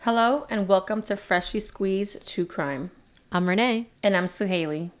Hello and welcome to Freshly Squeezed True Crime. I'm Renee. And I'm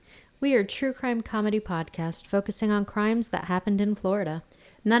Suhaili. We are a true crime comedy podcast focusing on crimes that happened in Florida.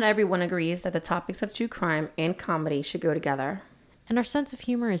 Not everyone agrees that the topics of true crime and comedy should go together. And our sense of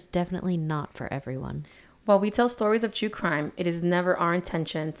humor is definitely not for everyone. While we tell stories of true crime, it is never our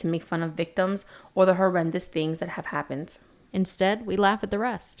intention to make fun of victims or the horrendous things that have happened. Instead, we laugh at the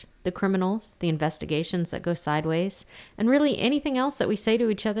rest. The criminals, the investigations that go sideways, and really anything else that we say to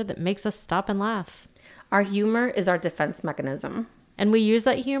each other that makes us stop and laugh. Our humor is our defense mechanism. And we use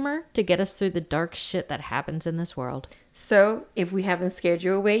that humor to get us through the dark shit that happens in this world. So, if we haven't scared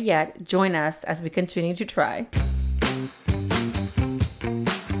you away yet, join us as we continue to try.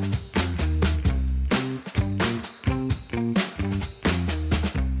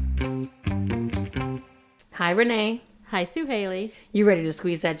 Hi, Renee. Hi, Suhaili. You ready to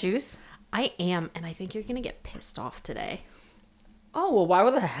squeeze that juice? I am, and I think you're going to get pissed off today. Oh, well, why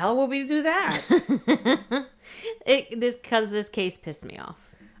the hell would we do that? Because this case pissed me off.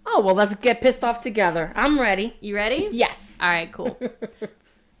 Oh, well, let's get pissed off together. I'm ready. You ready? Yes. All right, cool.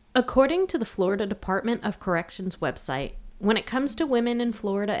 According to the Florida Department of Corrections website, when it comes to women in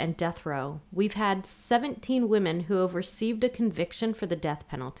Florida and death row, we've had 17 women who have received a conviction for the death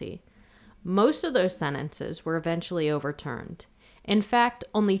penalty. Most of those sentences were eventually overturned. In fact,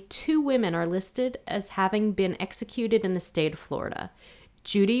 only 2 women are listed as having been executed in the state of Florida,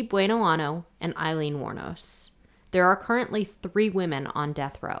 Judy Buenoano and Eileen Wuornos. There are currently 3 women on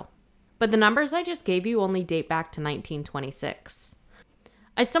death row. But the numbers I just gave you only date back to 1926.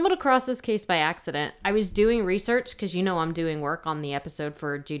 I stumbled across this case by accident. I was doing research because I'm doing work on the episode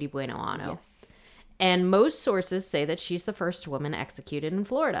for Judy Buenoano. Yes. And most sources say that she's the first woman executed in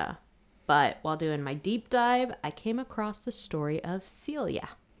Florida. But while doing my deep dive, I came across the story of Celia.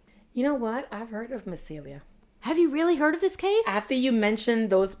 You know what? I've heard of Miss Celia. Have you really heard of this case? After you mentioned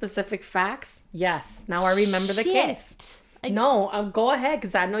those specific facts, yes. Now I remember the case. Go ahead,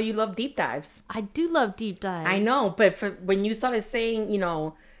 because I know you love deep dives. I do love deep dives. I know, but when you started saying,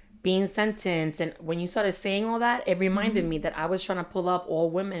 being sentenced, and when you started saying all that, it reminded me that I was trying to pull up all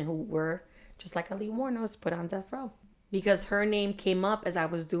women who were, just like Eileen Wuornos, put on death row. Because her name came up as I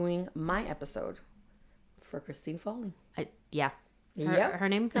was doing my episode for Christine Foley. Her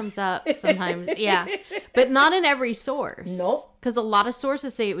name comes up sometimes. Yeah. But not in every source. Nope. Because a lot of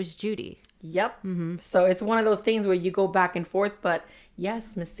sources say it was Judy. Yep. Mm-hmm. So it's one of those things where you go back and forth. But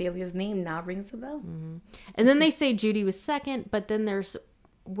yes, Miss Celia's name now rings a bell. Mm-hmm. And then they say Judy was second. But then there's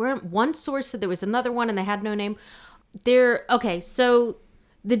one source said there was another one and they had no name. So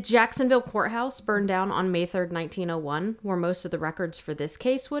the Jacksonville courthouse burned down on May 3rd, 1901, where most of the records for this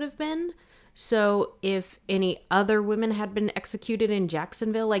case would have been. So if any other women had been executed in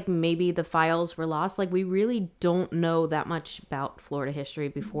Jacksonville, maybe the files were lost. We really don't know that much about Florida history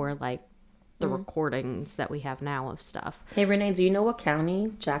before, the recordings that we have now of stuff. Hey, Renee, do you know what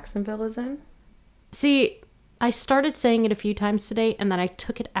county Jacksonville is in? See, I started saying it a few times today, and then I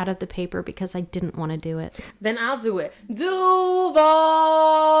took it out of the paper because I didn't want to do it. Then I'll do it. Duval!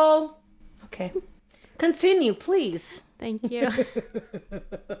 Okay. Continue, please. Thank you.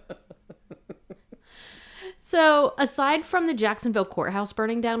 So, aside from the Jacksonville courthouse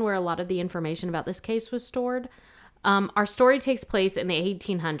burning down, where a lot of the information about this case was stored, our story takes place in the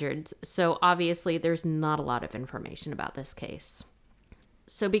 1800s, so obviously there's not a lot of information about this case.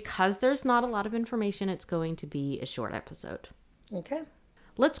 So because there's not a lot of information, it's going to be a short episode. Okay.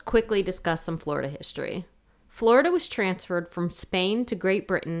 Let's quickly discuss some Florida history. Florida was transferred from Spain to Great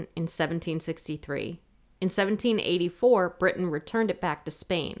Britain in 1763. In 1784, Britain returned it back to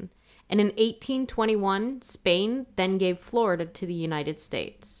Spain. And in 1821, Spain then gave Florida to the United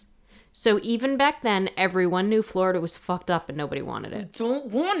States. So even back then, everyone knew Florida was fucked up and nobody wanted it. Don't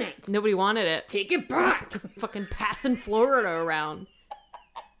want it. Nobody wanted it. Take it back. Fucking passing Florida around.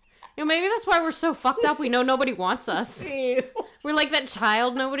 Maybe that's why we're so fucked up. We know nobody wants us. Ew. We're like that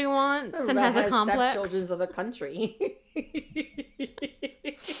child nobody wants and has a complex. Children of the country.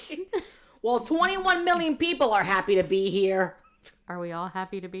 Well, 21 million people are happy to be here. Are we all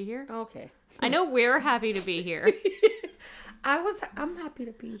happy to be here? Okay. I know we're happy to be here. I'm happy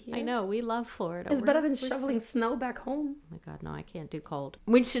to be here. I know, we love Florida. It's better than shoveling snow back home. Oh my God, no, I can't do cold.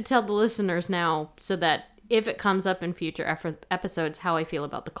 We should tell the listeners now so that if it comes up in future episodes, how I feel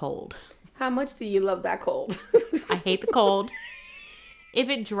about the cold. How much do you love that cold? I hate the cold. If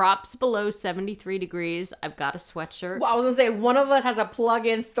it drops below 73 degrees, I've got a sweatshirt. Well, I was going to say, one of us has a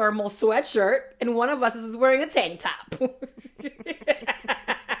plug-in thermal sweatshirt, and one of us is wearing a tank top.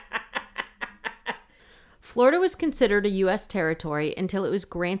 Florida was considered a U.S. territory until it was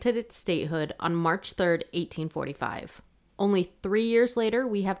granted its statehood on March 3rd, 1845. Only 3 years later,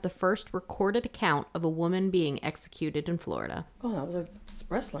 we have the first recorded account of a woman being executed in Florida. Oh, that was an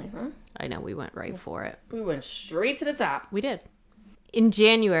express lane, huh? I know, we went right for it. We went straight to the top. We did. In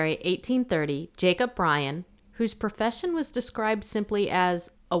January 1830, Jacob Bryan, whose profession was described simply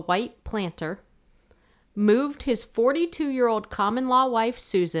as a white planter, moved his 42-year-old common-law wife,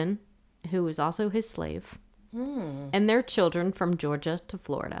 Susan, who was also his slave, and their children from Georgia to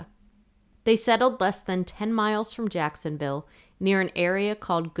Florida. They settled less than 10 miles from Jacksonville, near an area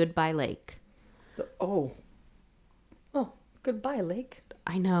called Goodbye Lake. Oh, Goodbye Lake.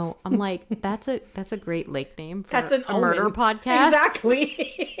 I know. I'm like, that's a great lake name for That's a murder podcast.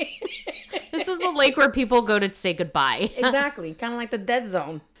 Exactly. This is the lake where people go to say goodbye. Exactly. Kind of like the dead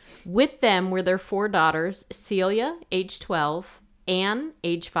zone. With them were their 4 daughters, Celia, age 12, Anne,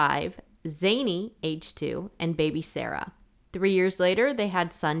 age 5, Zany, age 2, and baby Sarah. 3 years later, they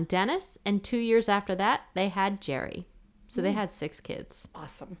had son Dennis, and 2 years after that, they had Jerry. So they had 6 kids.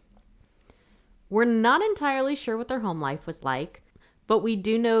 Awesome. We're not entirely sure what their home life was like, but we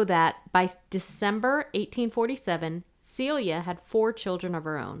do know that by December 1847, Celia had 4 children of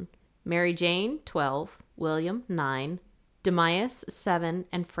her own. Mary Jane, 12, William, 9, Demeas, 7,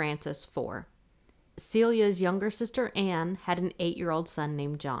 and Francis, 4. Celia's younger sister, Anne, had an 8-year-old son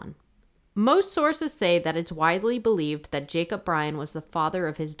named John. Most sources say that it's widely believed that Jacob Bryan was the father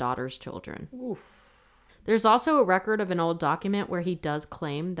of his daughter's children. Oof. There's also a record of an old document where he does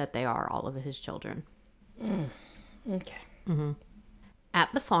claim that they are all of his children. Okay. Mm-hmm.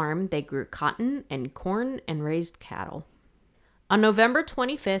 At the farm, they grew cotton and corn and raised cattle. On November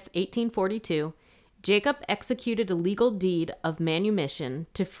 25th, 1842, Jacob executed a legal deed of manumission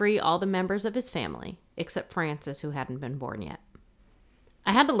to free all the members of his family, except Francis, who hadn't been born yet.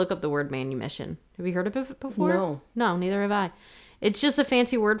 I had to look up the word manumission. Have you heard of it before? No. No, neither have I. It's just a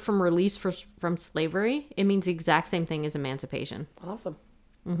fancy word from release from slavery. It means the exact same thing as emancipation. Awesome.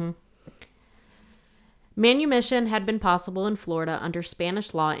 Mm-hmm. Manumission had been possible in Florida under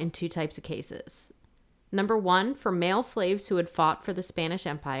Spanish law in 2 types of cases. Number 1, for male slaves who had fought for the Spanish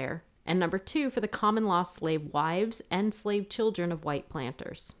Empire, and number 2, for the common law slave wives and slave children of white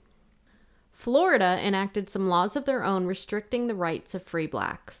planters. Florida enacted some laws of their own restricting the rights of free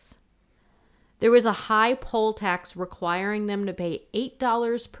blacks. There was a high poll tax requiring them to pay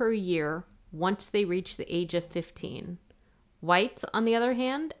 $8 per year once they reached the age of 15. Whites, on the other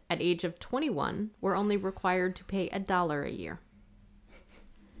hand, at age of 21, were only required to pay $1 a year.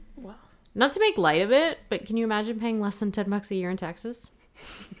 Wow. Not to make light of it, but can you imagine paying less than $10 a year in taxes?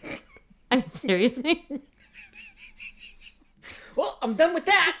 I mean, seriously? Well, I'm done with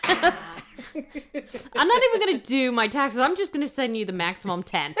that. I'm not even going to do my taxes. I'm just going to send you the maximum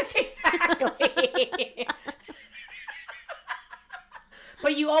 10. Exactly.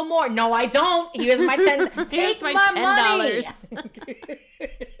 But you owe more. No, I don't. Here's my 10. Take my $10. Money.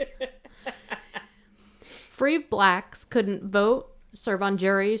 Free blacks couldn't vote, serve on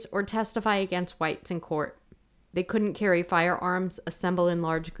juries, or testify against whites in court. They couldn't carry firearms, assemble in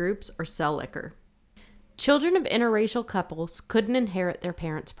large groups, or sell liquor. Children of interracial couples couldn't inherit their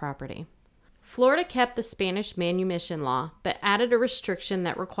parents' property. Florida kept the Spanish manumission law, but added a restriction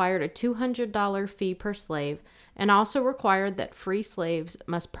that required a $200 fee per slave and also required that free slaves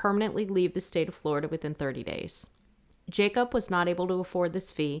must permanently leave the state of Florida within 30 days. Jacob was not able to afford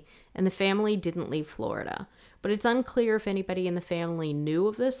this fee, and the family didn't leave Florida, but it's unclear if anybody in the family knew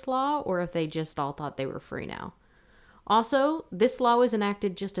of this law or if they just all thought they were free now. Also, this law was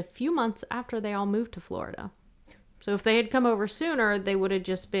enacted just a few months after they all moved to Florida. So if they had come over sooner, they would have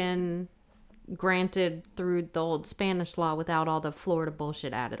just been granted through the old Spanish law without all the Florida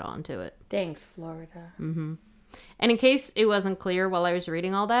bullshit added onto it. Thanks, Florida. Mm-hmm. And in case it wasn't clear while I was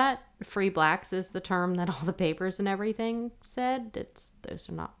reading all that, free blacks is the term that all the papers and everything said. Those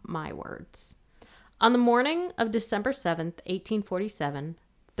are not my words. On the morning of December 7th, 1847,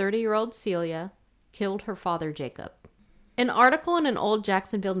 30-year-old Celia killed her father, Jacob. An article in an old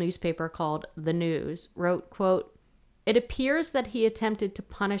Jacksonville newspaper called The News wrote, quote, "It appears that he attempted to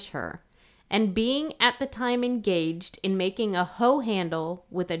punish her, and being at the time engaged in making a hoe handle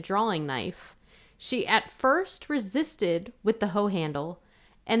with a drawing knife, she at first resisted with the hoe handle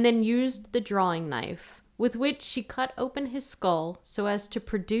and then used the drawing knife, with which she cut open his skull so as to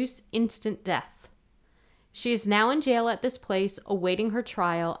produce instant death. She is now in jail at this place awaiting her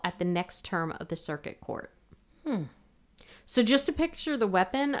trial at the next term of the circuit court." So just to picture the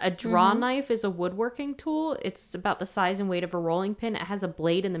weapon, a draw knife is a woodworking tool. It's about the size and weight of a rolling pin. It has a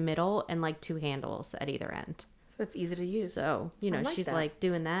blade in the middle and like 2 handles at either end. So it's easy to use. So, she's that. like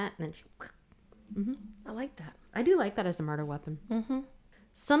doing that and then she... I like that. I do like that as a murder weapon.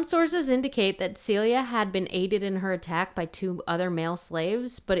 Some sources indicate that Celia had been aided in her attack by 2 other male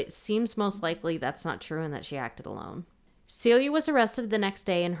slaves, but it seems most likely that's not true and that she acted alone. Celia was arrested the next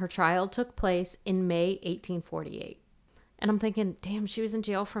day and her trial took place in May 1848. And I'm thinking, damn, she was in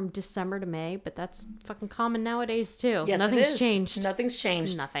jail from December to May, but that's fucking common nowadays too. Yes, Nothing's changed. Nothing's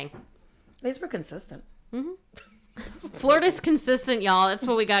changed. Nothing. At least we're consistent. Florida's consistent, y'all. That's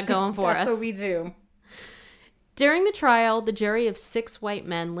what we got going for us. That's what we do. During the trial, the jury of 6 white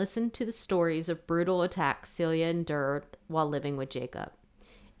men listened to the stories of brutal attacks Celia endured while living with Jacob.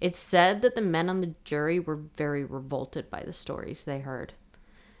 It's said that the men on the jury were very revolted by the stories they heard.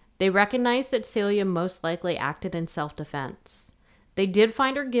 They recognized that Celia most likely acted in self-defense. They did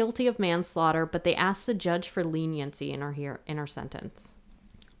find her guilty of manslaughter, but they asked the judge for leniency in her sentence.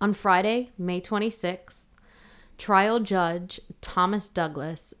 On Friday, May 26th, trial judge Thomas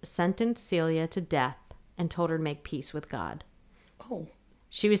Douglas sentenced Celia to death and told her to make peace with God. Oh.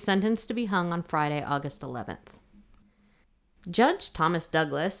 She was sentenced to be hung on Friday, August 11th. Judge Thomas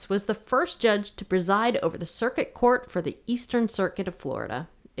Douglas was the first judge to preside over the circuit court for the Eastern Circuit of Florida.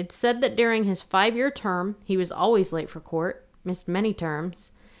 It's said that during his 5-year term, he was always late for court, missed many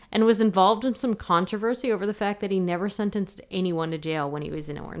terms, and was involved in some controversy over the fact that he never sentenced anyone to jail when he was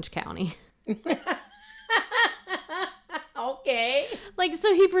in Orange County. Okay. Like,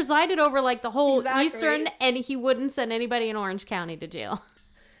 so he presided over, like, the whole Exactly. Eastern, and he wouldn't send anybody in Orange County to jail.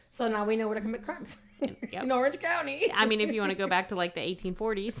 So now we know where to commit crimes. Yep. In Orange County. I mean, if you want to go back to, like, the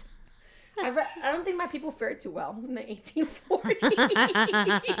 1840s. I don't think my people fared too well in the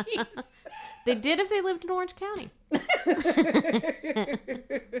 1840s. They did if they lived in Orange County.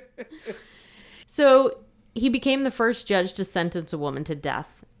 So he became the first judge to sentence a woman to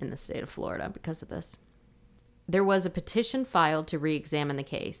death in the state of Florida because of this. There was a petition filed to re-examine the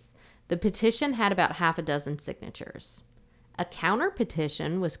case. The petition had about 6 signatures. A counter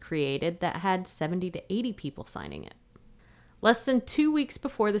petition was created that had 70 to 80 people signing it. Less than 2 weeks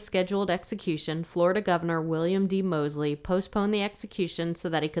before the scheduled execution, Florida Governor William D. Moseley postponed the execution so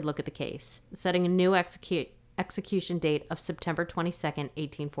that he could look at the case, setting a new execution date of September 22nd,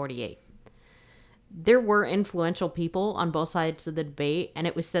 1848. There were influential people on both sides of the debate, and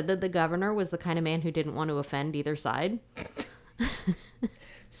it was said that the governor was the kind of man who didn't want to offend either side.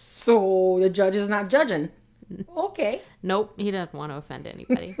 So the judge is not judging. Okay. Nope, he doesn't want to offend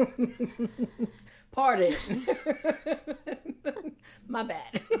anybody. Pardon. My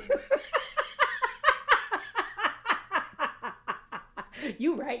bad.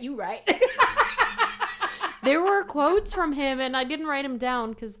 You right. There were quotes from him, and I didn't write them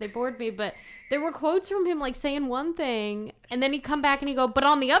down because they bored me, but there were quotes from him, like, saying one thing, and then he'd come back and he'd go, but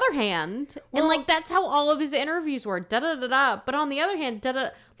on the other hand, and, like, that's how all of his interviews were, da-da-da-da, but on the other hand, da-da,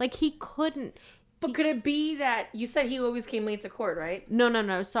 like, he couldn't. But could it be that you said he always came late to court, right?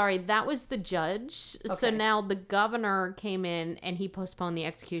 No, sorry, that was the judge. Okay. So now the governor came in and he postponed the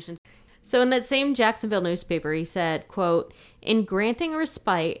executions. So in that same Jacksonville newspaper, he said, quote, "In granting a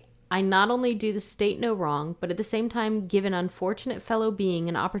respite, I not only do the state no wrong, but at the same time give an unfortunate fellow being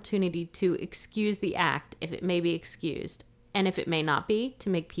an opportunity to excuse the act, if it may be excused, and if it may not be, to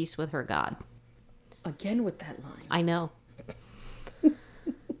make peace with her God." Again with that line. I know.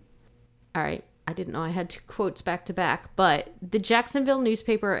 All right. I didn't know I had 2 quotes back to back, but the Jacksonville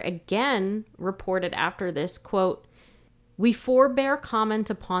newspaper again reported after this, quote, "We forbear comment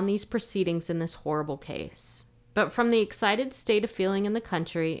upon these proceedings in this horrible case. But from the excited state of feeling in the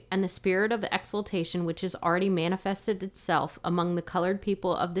country and the spirit of exultation which has already manifested itself among the colored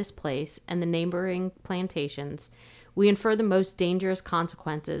people of this place and the neighboring plantations, we infer the most dangerous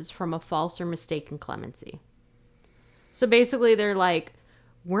consequences from a false or mistaken clemency." So basically they're like,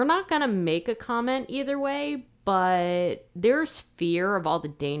 we're not going to make a comment either way, but there's fear of all the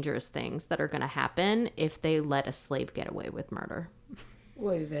dangerous things that are going to happen if they let a slave get away with murder.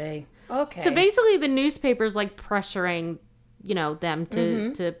 Oy vey. Okay. So basically the newspaper's like pressuring, them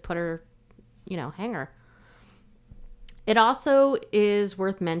to put her, hang her. It also is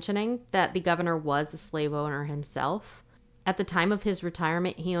worth mentioning that the governor was a slave owner himself. At the time of his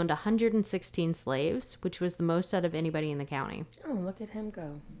retirement, he owned 116 slaves, which was the most out of anybody in the county. Oh, look at him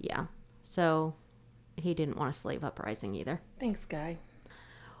go. Yeah. So he didn't want a slave uprising either. Thanks, guy.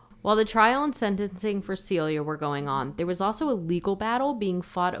 While the trial and sentencing for Celia were going on, there was also a legal battle being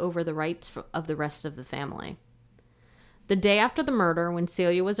fought over the rights of the rest of the family. The day after the murder, when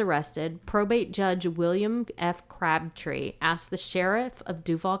Celia was arrested, probate judge William F. Crabtree asked the sheriff of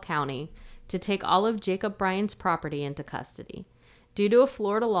Duval County to take all of Jacob Bryan's property into custody. Due to a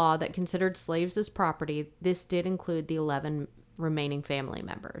Florida law that considered slaves as property, this did include the 11 remaining family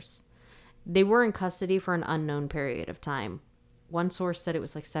members. They were in custody for an unknown period of time. one source said it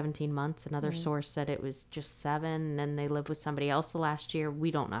was like 17 months. Another source said it was just 7. And then they lived with somebody else the last year. We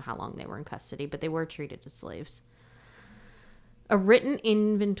don't know how long they were in custody, but they were treated as slaves. A written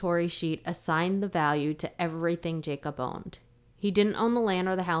inventory sheet assigned the value to everything Jacob owned. He didn't own the land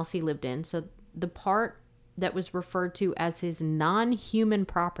or the house he lived in, so the part that was referred to as his non-human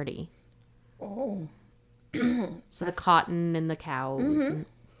property. Oh. So the cotton and the cows. And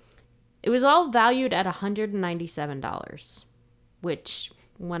it was all valued at $197, which,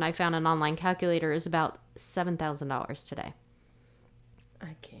 when I found an online calculator, is about $7,000 today.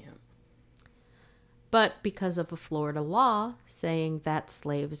 I can't. But because of a Florida law saying that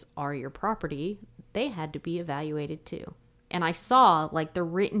slaves are your property, they had to be evaluated too. And I saw like the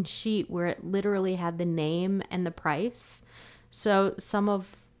written sheet where it literally had the name and the price. So some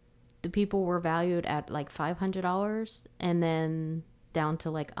of the people were valued at like $500 and then down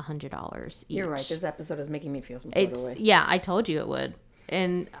to like $100 each. You're right. This episode is making me feel some sort of way. Yeah, I told you it would.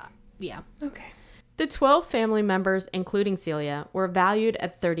 And yeah. Okay. The 12 family members, including Celia, were valued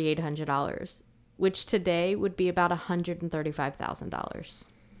at $3,800, which today would be about $135,000.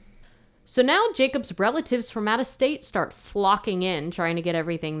 So now Jacob's relatives from out of state start flocking in, trying to get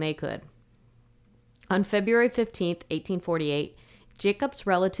everything they could. On February 15th, 1848, Jacob's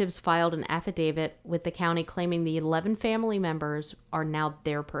relatives filed an affidavit with the county claiming the 11 family members are now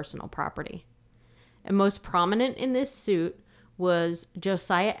their personal property. And most prominent in this suit was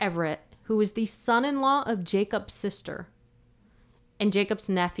Josiah Everett, who was the son-in-law of Jacob's sister, and Jacob's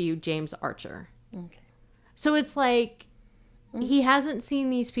nephew, James Archer. Okay. So it's like he hasn't seen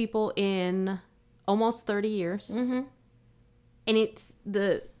these people in almost 30 years. Mm-hmm. And it's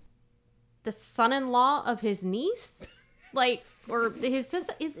the son-in-law of his niece? Like, or his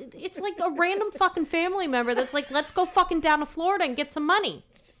sister. It's like a random fucking family member that's like, let's go fucking down to Florida and get some money.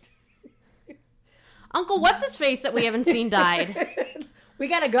 Uncle What's-His-Face that we haven't seen died. We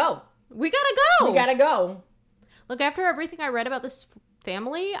gotta go. We gotta go. We gotta go. Look, after everything I read about this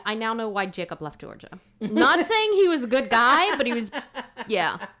family, I now know why Jacob left Georgia. Not saying he was a good guy, but he was,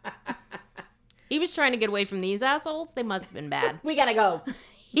 yeah. He was trying to get away from these assholes. They must have been bad. We gotta go.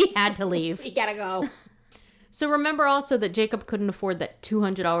 He had to leave. We gotta go. So remember also that Jacob couldn't afford that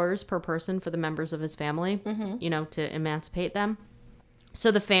 $200 per person for the members of his family, you know, to emancipate them. So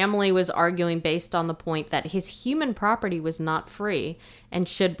the family was arguing based on the point that his human property was not free and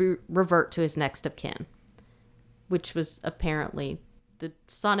should revert to his next of kin, which was apparently the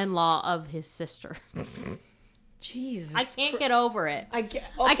son-in-law of his sister. Jesus. I can't get over it. Okay.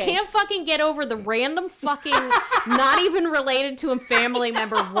 I can't fucking get over the random fucking, not even related to a family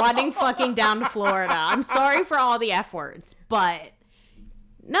member running fucking down to Florida. I'm sorry for all the F words, but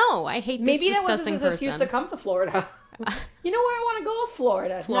no, I hate this Maybe that was disgusting his person. excuse to come to Florida. You know where I want to go?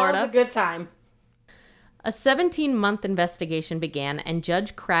 Florida. Florida. Now's a good time. A 17-month investigation began, and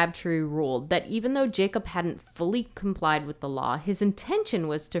Judge Crabtree ruled that even though Jacob hadn't fully complied with the law, his intention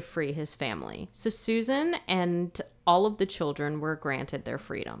was to free his family. So Susan and all of the children were granted their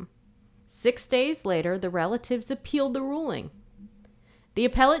freedom. 6 days later, the relatives appealed the ruling. The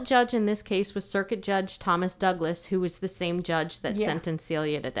appellate judge in this case was Circuit Judge Thomas Douglas, who was the same judge that sentenced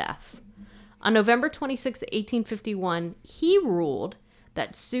Celia to death. On November 26, 1851, he ruled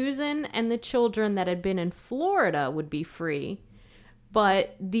that Susan and the children that had been in Florida would be free,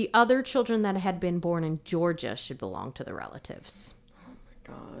 but the other children that had been born in Georgia should belong to the relatives. Oh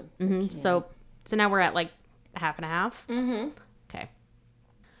my God. Mm-hmm. So now we're at like half and a half. Mm-hmm. Okay.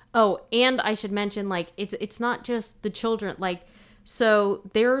 Oh, and I should mention, like, it's not just the children. Like, so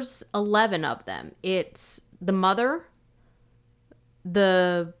there's 11 of them. It's the mother,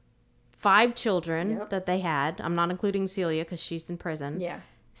 the 5 children that they had. I'm not including Celia because she's in prison. Yeah.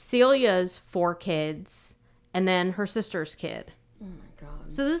 Celia's 4 kids, and then her sister's kid. Oh my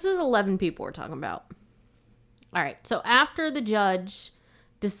God. So this is 11 people we're talking about. All right. So after the judge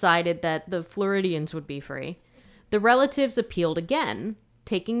decided that the Floridians would be free, the relatives appealed again,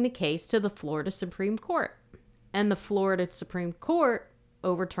 taking the case to the Florida Supreme Court. And the Florida Supreme Court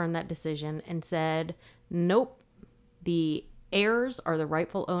overturned that decision and said, nope, the heirs are the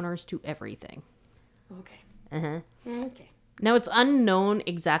rightful owners to everything. Okay. Uh-huh. Okay. Now, it's unknown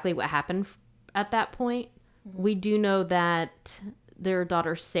exactly what happened at that point. Mm-hmm. We do know that their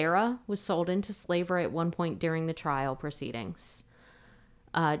daughter Sarah was sold into slavery at one point during the trial proceedings.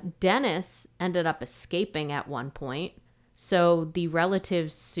 Dennis ended up escaping at one point, so the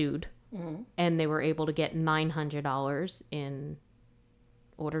relatives sued, and they were able to get $900 in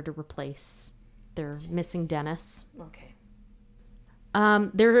order to replace their missing Dennis. Okay.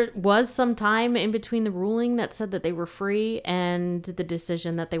 There was some time in between the ruling that said that they were free and the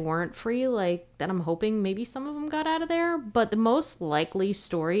decision that they weren't free. Like, that I'm hoping maybe some of them got out of there. But the most likely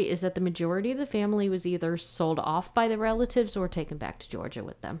story is that the majority of the family was either sold off by the relatives or taken back to Georgia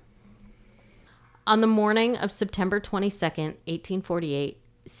with them. On the morning of September 22nd, 1848,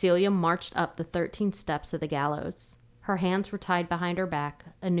 Celia marched up the 13 steps of the gallows. Her hands were tied behind her back,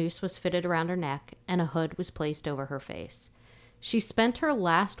 a noose was fitted around her neck, and a hood was placed over her face. She spent her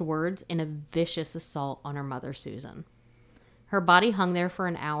last words in a vicious assault on her mother, Susan. Her body hung there for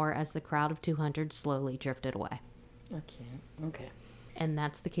an hour as the crowd of 200 slowly drifted away. I can't. Okay. And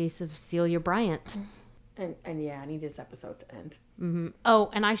that's the case of Celia Bryant. And yeah, I need this episode to end. Mm-hmm.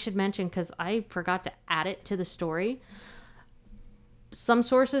 Oh, and I should mention, because I forgot to add it to the story, some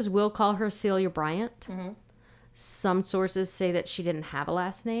sources will call her Celia Bryant. Mm-hmm. Some sources say that she didn't have a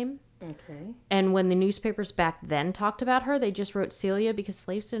last name. Okay. And when the newspapers back then talked about her, they just wrote Celia because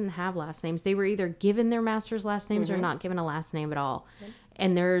slaves didn't have last names. They were either given their master's last names or not given a last name at all. Okay.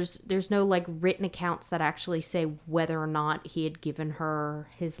 And there's no like written accounts that actually say whether or not he had given her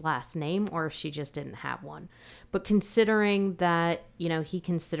his last name or if she just didn't have one. But considering that, you know, he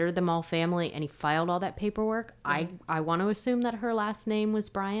considered them all family and he filed all that paperwork, I want to assume that her last name was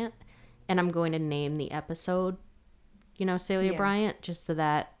Bryant. And I'm going to name the episode, you know, Celia Bryant, just so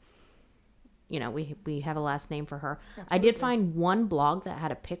that, you know, we have a last name for her. Absolutely. I did find one blog that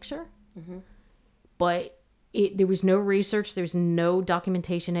had a picture, but there was no research. There's no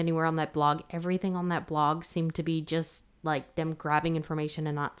documentation anywhere on that blog. Everything on that blog seemed to be just like them grabbing information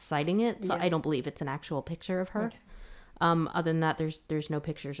and not citing it. So I don't believe it's an actual picture of her. Okay. Other than that, there's no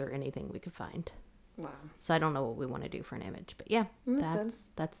pictures or anything we could find. Wow. So I don't know what we want to do for an image, but yeah, that's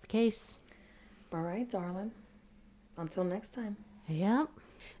the case. All right, darling. Until next time. Yep.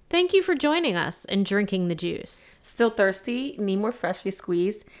 Thank you for joining us and drinking the juice. Still thirsty? Need more freshly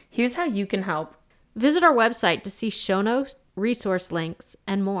squeezed? Here's how you can help. Visit our website to see show notes, resource links,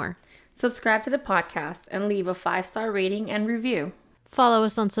 and more. Subscribe to the podcast and leave a 5-star rating and review. Follow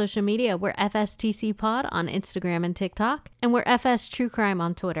us on social media. We're FSTC Pod on Instagram and TikTok, and we're FS True Crime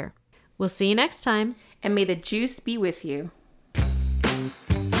on Twitter. We'll see you next time. And may the juice be with you.